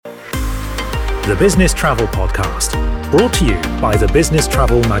The Business Travel Podcast, brought to you by the Business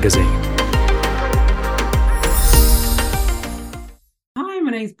Travel Magazine. Hi, my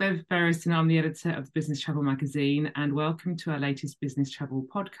name is Bev Ferris and I'm the editor of the Business Travel Magazine, and welcome to our latest Business Travel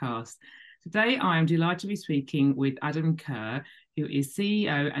podcast. Today, I am delighted to be speaking with Adam Kerr, who is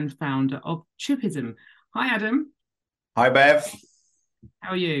CEO and founder of Tripism. Hi, Adam. Hi, Bev.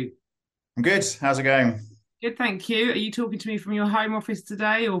 How are you? I'm good. How's it going? Good, thank you. Are you talking to me from your home office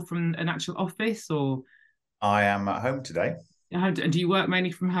today or from an actual office? Or I am at home today. And do you work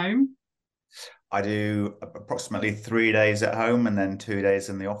mainly from home? I do approximately 3 days at home and then 2 days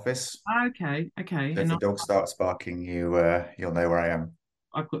in the office. Okay. If the dog starts barking, you'll know where I am.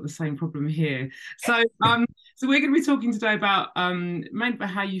 I've got the same problem here. So we're going to be talking today about mainly about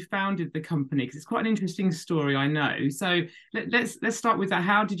how you founded the company, because it's quite an interesting story, I know. So let's start with that.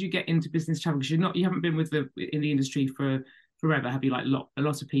 How did you get into business travel? Because you haven't been in the industry for forever, have you? Like a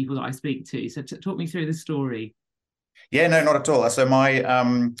lot of people that I speak to. So talk me through the story. Yeah, no, not at all. So my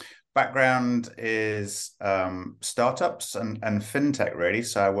background is startups and fintech, really.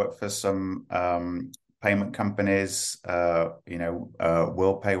 So I work for some payment companies,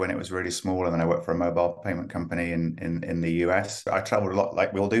 WillPay when it was really small, and then I worked for a mobile payment company in the US. I traveled a lot,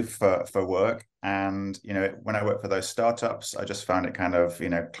 like we all do, for work. And when I worked for those startups, I just found it kind of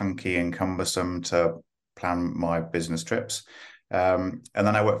clunky and cumbersome to plan my business trips. And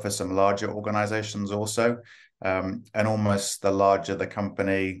then I worked for some larger organizations also. And almost the larger the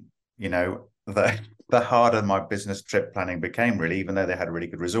company, the harder my business trip planning became, really, even though they had really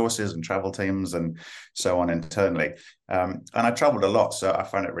good resources and travel teams and so on internally. And I traveled a lot, so I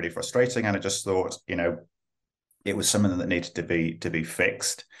found it really frustrating. And I just thought, it was something that needed to be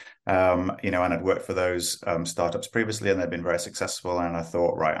fixed. And I'd worked for those startups previously, and they'd been very successful. And I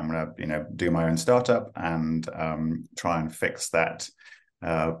thought, right, I'm going to, do my own startup and try and fix that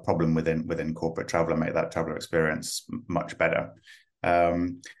problem within corporate travel and make that travel experience much better.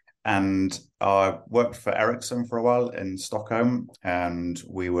 And I worked for Ericsson for a while in Stockholm, and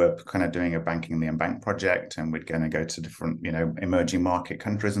we were kind of doing a banking the unbanked project, and we're going to go to different, emerging market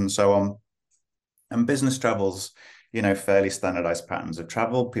countries and so on. And business travel's, fairly standardized patterns of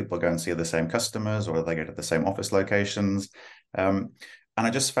travel. People go and see the same customers, or they go to the same office locations. And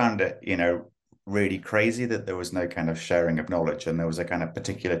I just found it, really crazy that there was no kind of sharing of knowledge. And there was a kind of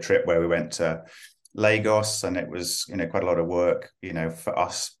particular trip where we went to Lagos, and it was quite a lot of work for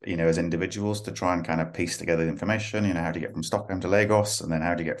us as individuals to try and kind of piece together the information. How do you get from Stockholm to Lagos, and then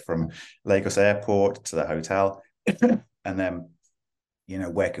how do you get from Lagos airport to the hotel, and then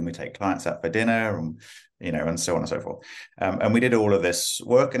where can we take clients out for dinner, and so on and so forth. And we did all of this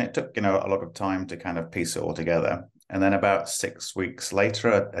work, and it took a lot of time to kind of piece it all together. And then about 6 weeks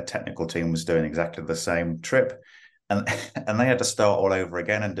later, a technical team was doing exactly the same trip. And they had to start all over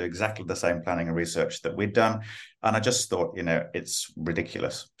again and do exactly the same planning and research that we'd done. And I just thought, it's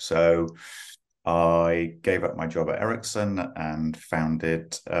ridiculous. So I gave up my job at Ericsson and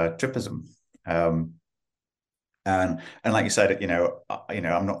founded Tripism. And like you said,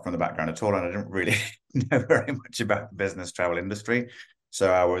 I'm not from the background at all, and I didn't really know very much about the business travel industry. So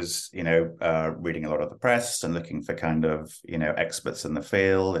I was, reading a lot of the press and looking for kind of, experts in the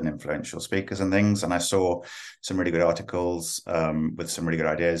field and influential speakers and things. And I saw some really good articles with some really good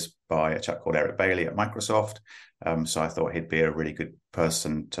ideas by a chap called Eric Bailey at Microsoft. So I thought he'd be a really good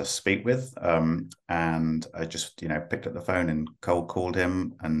person to speak with. And I just, picked up the phone and cold called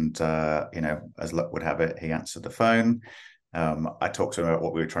him. And, as luck would have it, he answered the phone. I talked to him about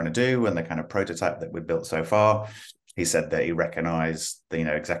what we were trying to do and the kind of prototype that we'd built so far. He said that he recognized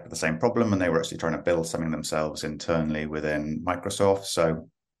exactly the same problem, and they were actually trying to build something themselves internally within Microsoft. So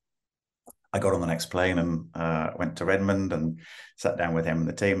I got on the next plane and went to Redmond and sat down with him and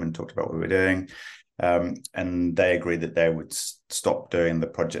the team and talked about what we were doing. And they agreed that they would stop doing the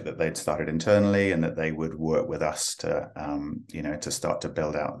project that they'd started internally, and that they would work with us to, to start to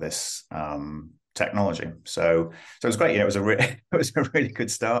build out this technology. So it was great. It was a really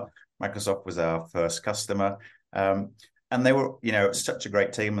good start. Microsoft was our first customer. And they were, such a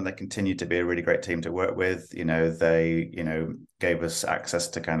great team, and they continued to be a really great team to work with. They, gave us access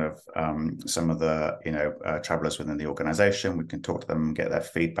to kind of some of the, travelers within the organization. We can talk to them, get their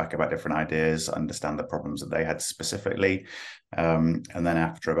feedback about different ideas, understand the problems that they had specifically. And then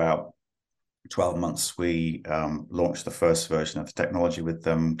after about 12 months, we launched the first version of the technology with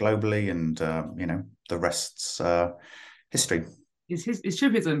them globally, and, the rest's history. It's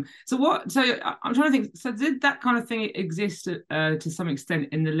Tripism. So I'm trying to think. So did that kind of thing exist to some extent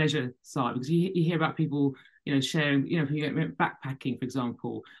in the leisure side? Because you hear about people, sharing, if you went backpacking, for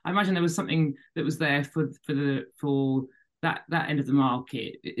example. I imagine there was something that was there for that end of the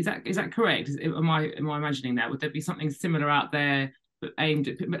market. Is that correct? Am I imagining that? Would there be something similar out there, but aimed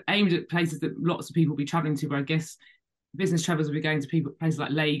at places that lots of people will be traveling to? Where I guess business travellers will be going to places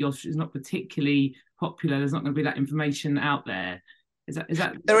like Lagos, which is not particularly popular. There's not going to be that information out there. Is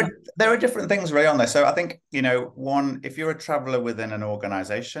that there are different things really on there. So I think, one, if you're a traveler within an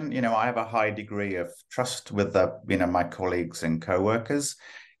organization, I have a high degree of trust with my colleagues and co-workers.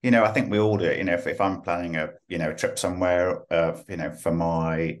 I think we all do it. If I'm planning a trip somewhere, for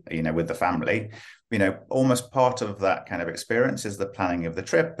my with the family, almost part of that kind of experience is the planning of the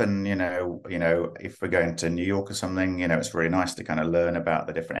trip. And if we're going to New York or something, it's really nice to kind of learn about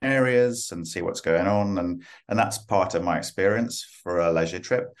the different areas and see what's going on, and that's part of my experience for a leisure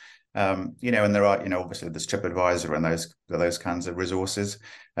trip. And there are, obviously there's TripAdvisor and those kinds of resources.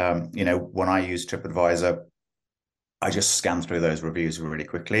 When I use TripAdvisor, I just scan through those reviews really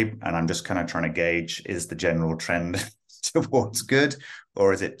quickly, and I'm just kind of trying to gauge, is the general trend towards good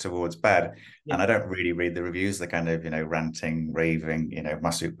or is it towards bad? Yeah. And I don't really read the reviews. They're kind of, ranting, raving, my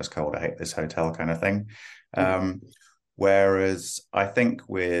soup was cold, I hate this hotel kind of thing. Whereas I think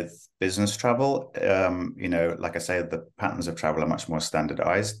with business travel, like I say, the patterns of travel are much more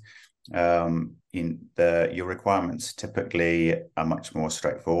standardized. Your requirements typically are much more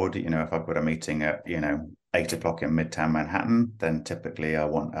straightforward. If I've got a meeting at 8 o'clock in Midtown Manhattan, then typically I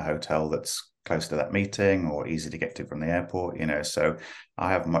want a hotel that's close to that meeting or easy to get to from the airport. So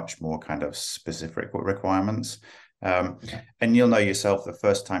I have much more kind of specific requirements. And you'll know yourself, the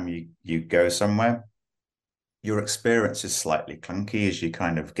first time you go somewhere, your experience is slightly clunky as you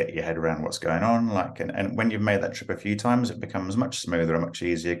kind of get your head around what's going on. And when you've made that trip a few times, it becomes much smoother and much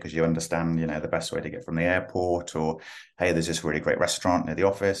easier because you understand, the best way to get from the airport, or, hey, there's this really great restaurant near the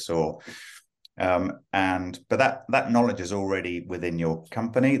office, or, but that knowledge is already within your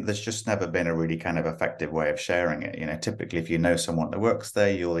company. There's just never been a really kind of effective way of sharing it. Typically, if you know someone that works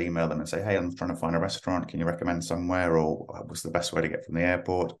there, you'll email them and say, hey, I'm trying to find a restaurant. Can you recommend somewhere? Or what's the best way to get from the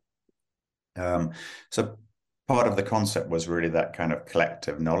airport? So part of the concept was really that kind of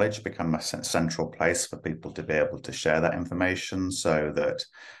collective knowledge become a central place for people to be able to share that information, so that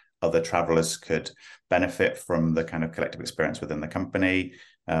other travelers could benefit from the kind of collective experience within the company,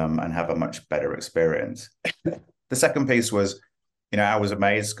 and have a much better experience. The second piece was, I was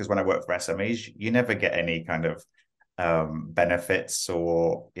amazed because when I work for SMEs, you never get any kind of benefits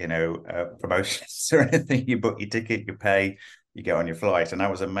or, promotions or anything. You book your ticket, you pay, you get on your flight. And I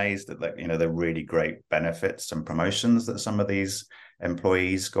was amazed at the really great benefits and promotions that some of these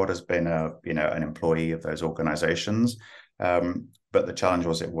employees got as being an employee of those organizations. But the challenge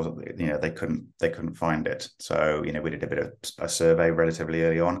was it wasn't, they couldn't find it. So, we did a bit of a survey relatively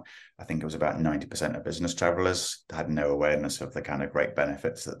early on. I think it was about 90% of business travelers had no awareness of the kind of great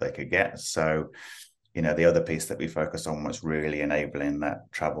benefits that they could get. So, the other piece that we focused on was really enabling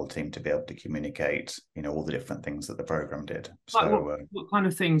that travel team to be able to communicate, all the different things that the program did. Like what kind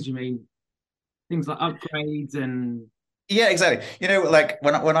of things do you mean? Things like upgrades and... Yeah, exactly. Like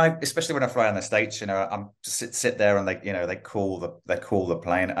when I especially when I fly in the States, I'm sit there and they call the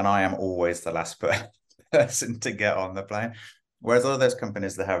plane, and I am always the last person to get on the plane. Whereas all of those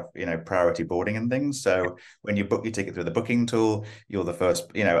companies that have priority boarding and things, so when you book your ticket through the booking tool, you're the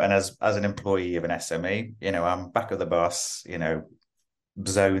first. And as an employee of an SME, I'm back of the bus,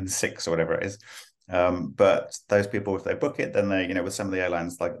 zone 6 or whatever it is. But those people, if they book it, then they with some of the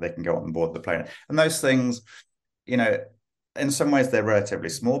airlines, like they can go on board the plane, and those things. In some ways they're relatively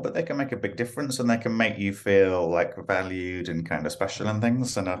small, but they can make a big difference, and they can make you feel like valued and kind of special and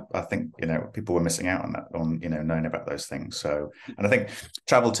things. And I think, people were missing out on that, knowing about those things. So, and I think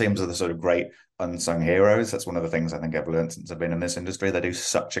travel teams are the sort of great unsung heroes. That's one of the things I think I've learned since I've been in this industry. They do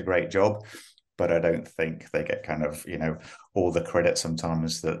such a great job, but I don't think they get kind of, all the credit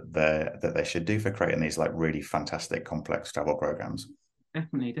sometimes that they should do for creating these like really fantastic, complex travel programs.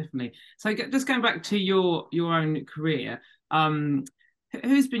 Definitely. So just going back to your own career,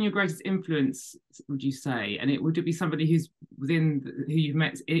 who's been your greatest influence, would you say? And would it be somebody who's who you've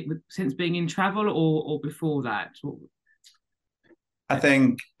met since being in travel, or before that? I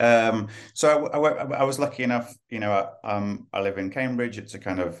think so. I was lucky enough. I live in Cambridge. It's a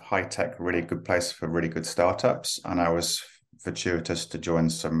kind of high tech, really good place for really good startups, and I was fortuitous to join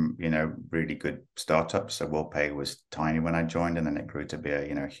some really good startups. So WillPay was tiny when I joined, and then it grew to be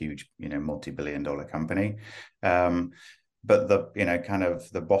a huge multi-billion-dollar company. But the kind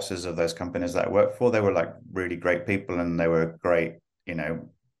of the bosses of those companies that I worked for, they were like really great people, and they were great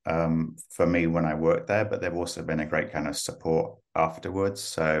for me when I worked there. But they've also been a great kind of support afterwards.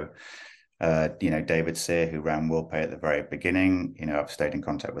 So David Sear, who ran WillPay at the very beginning, I've stayed in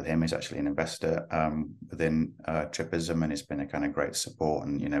contact with him. He's actually an investor within Tripism, and he's been a kind of great support.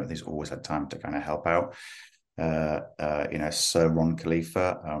 And, he's always had time to kind of help out. Sir Ron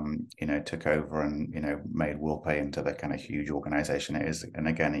Khalifa, took over and, made WillPay into the kind of huge organization it is. And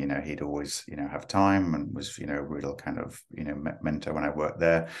again, he'd always, have time and was, a real kind of, mentor when I worked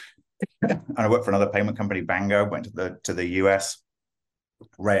there. And I worked for another payment company, Bango, went to the US.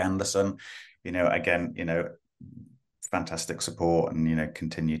 Ray Anderson, again, fantastic support and,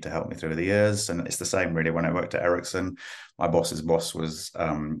 continued to help me through the years. And it's the same really when I worked at Ericsson. My boss's boss was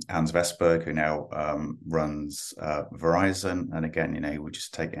Hans Vestberg, who now runs Verizon. And again, he would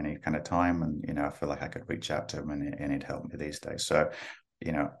just take any kind of time and, I feel like I could reach out to him and he'd help me these days. So,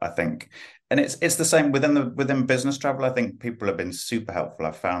 I think, and it's the same within business travel. I think people have been super helpful.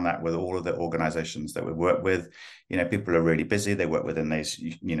 I've found that with all of the organizations that we work with, people are really busy. They work within these,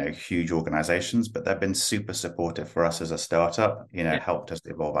 huge organizations, but they've been super supportive for us as a startup, helped us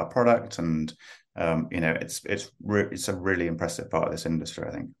evolve our product. And, it's a really impressive part of this industry,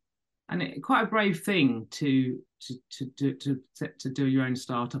 I think. And quite a brave thing to do your own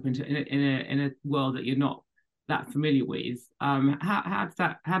startup in a world that you're not that familiar with. How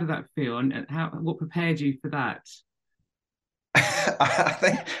did that feel, and what prepared you for that?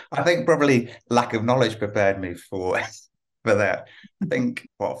 I think probably lack of knowledge prepared me for that. I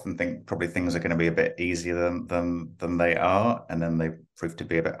often think probably things are going to be a bit easier than they are, and then they prove to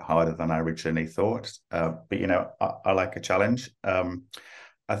be a bit harder than I originally thought. But I like a challenge.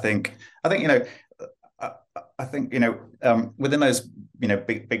 I think within those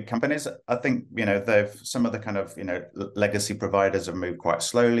big companies, I think they've some of the kind of legacy providers have moved quite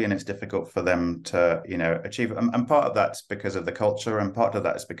slowly, and it's difficult for them to achieve. And part of that's because of the culture, and part of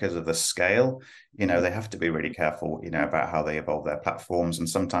that is because of the scale. They have to be really careful about how they evolve their platforms, and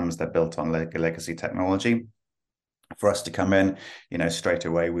sometimes they're built on legacy technology. For us to come in, straight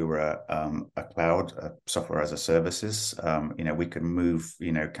away, we were a cloud, software as a services. We can move,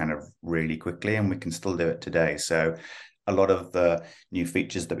 kind of really quickly, and we can still do it today. So a lot of the new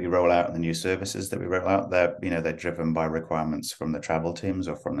features that we roll out and the new services that we roll out, they're driven by requirements from the travel teams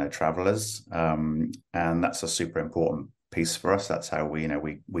or from their travelers. And that's a super important piece for us. That's how we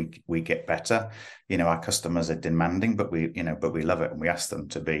get better. Our customers are demanding, but we love it, and we ask them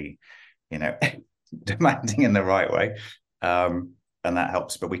to be, demanding in the right way, and that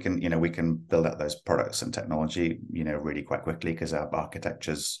helps. But we can build out those products and technology really quite quickly because our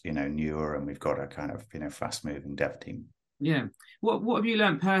architecture's newer, and we've got a kind of fast moving dev team. What have you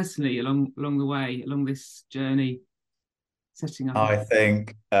learned personally along the way, along this journey setting up? I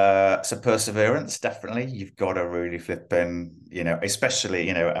think so perseverance, definitely. You've got to really flip in, especially,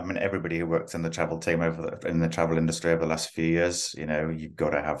 everybody who works in the travel team in the travel industry over the last few years, you've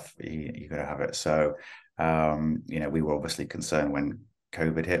got to have it. So, we were obviously concerned when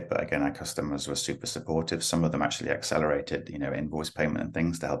COVID hit, but again, our customers were super supportive. Some of them actually accelerated, invoice payment and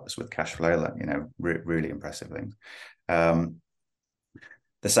things to help us with cash flow, really impressive things.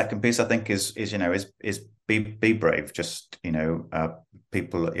 The second piece, I think, is be brave. Just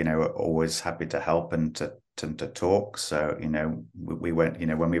people are always happy to help and to talk. So we went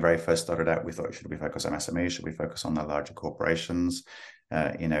when we very first started out, we thought, should we focus on SMEs? Should we focus on the larger corporations?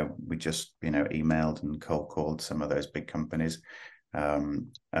 We just emailed and cold called some of those big companies, and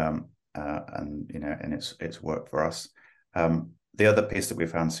it's worked for us. The other piece that we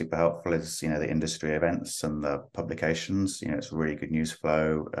found super helpful is, the industry events and the publications. It's really good news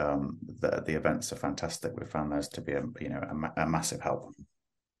flow. The events are fantastic. We found those to be a massive help.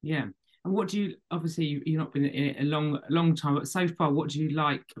 Yeah. And what do you, obviously you've not been in it a long time, but so far, what do you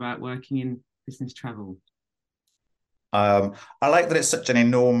like about working in business travel? I like that it's such an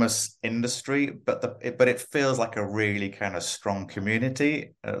enormous industry, but it feels like a really kind of strong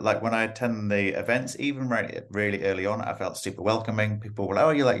community. Like when I attend the events, even really early on, I felt super welcoming. People were like, "Oh,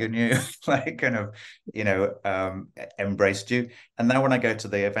 you're new," like kind of embraced you. And now when I go to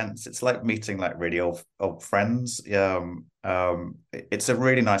the events, it's like meeting like really old friends. It's a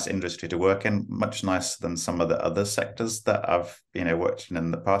really nice industry to work in, much nicer than some of the other sectors that I've worked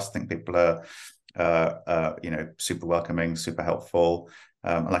in the past. I think people are super welcoming, super helpful.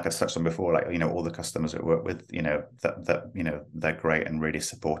 Like I touched on before, all the customers that work with, that they're great and really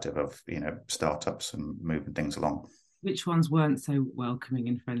supportive of startups and moving things along. Which ones weren't so welcoming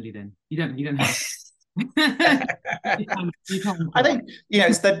and friendly then? You don't have I think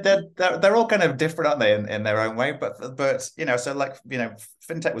it's they're all kind of different, aren't they, in their own way? But so like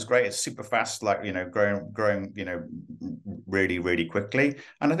fintech was great. It's super fast, like growing really really quickly.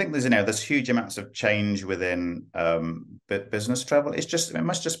 And I think there's huge amounts of change within business travel. It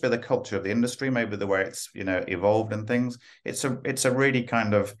must just be the culture of the industry, maybe the way it's evolved and things. It's a really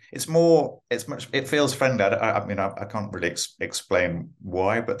kind of it feels friendly. I can't really explain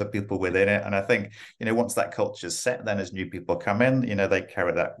why, but the people within it, and I think once that culture's set, then as new people come in, they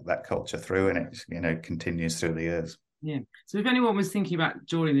carry that culture through, and it continues through the years. Yeah. So if anyone was thinking about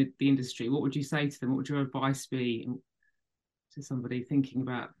joining the industry, what would you say to them? What would your advice be to somebody thinking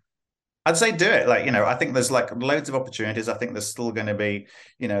about? I'd say do it. I think there's like loads of opportunities. I think there's still going to be,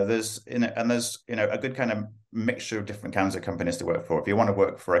 there's a good kind of mixture of different kinds of companies to work for. If you want to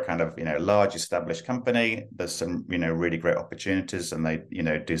work for a kind of, large established company, there's some, really great opportunities, and they,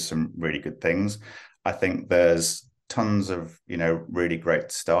 do some really good things. I think there's tons of, really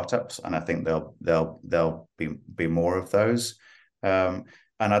great startups, and I think there'll be more of those. And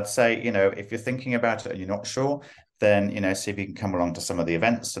I'd say, if you're thinking about it and you're not sure, then see if you can come along to some of the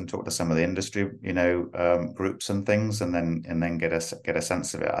events and talk to some of the industry groups and things, and then get a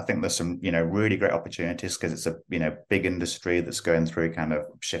sense of it. I think there's some really great opportunities, because it's a big industry that's going through kind of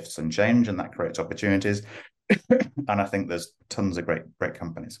shifts and change, and that creates opportunities. And I think there's tons of great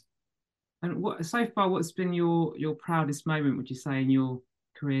companies. And what's been your proudest moment, would you say, in your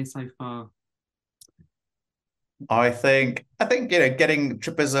career so far? I think getting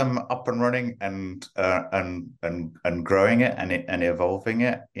Tripism up and running and growing it and evolving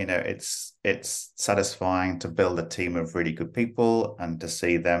it. It's satisfying to build a team of really good people and to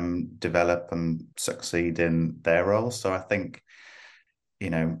see them develop and succeed in their roles. So I think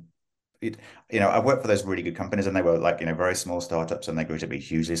I worked for those really good companies, and they were like, very small startups, and they grew to be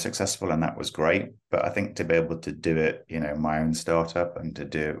hugely successful, and that was great. But I think to be able to do it, my own startup, and to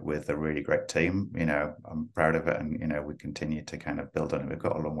do it with a really great team, I'm proud of it, and we continue to kind of build on it. We've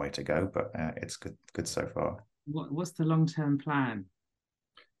got a long way to go, but it's good so far. What's the long-term plan?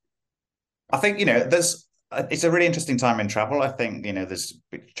 I think it's a really interesting time in travel. I think there's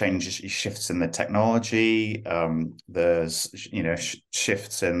changes, shifts in the technology. There's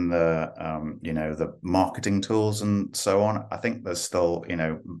shifts in the the marketing tools and so on. I think there's still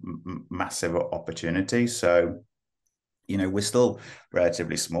massive opportunity. So we're still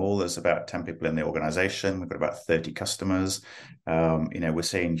relatively small. There's about 10 people in the organization. We've got about 30 customers. We're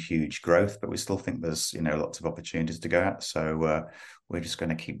seeing huge growth, but we still think there's lots of opportunities to go at. So we're just going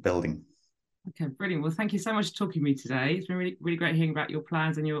to keep building. Okay, brilliant. Well, thank you so much for talking to me today. It's been really, really great hearing about your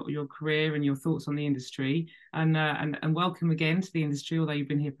plans and your career and your thoughts on the industry. And welcome again to the industry, although you've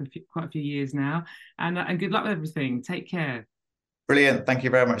been here for quite a few years now. And good luck with everything. Take care. Brilliant. Thank you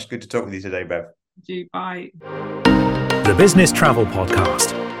very much. Good to talk with you today, Bev. Thank you. Bye. The Business Travel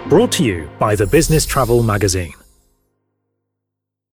Podcast, brought to you by the Business Travel Magazine.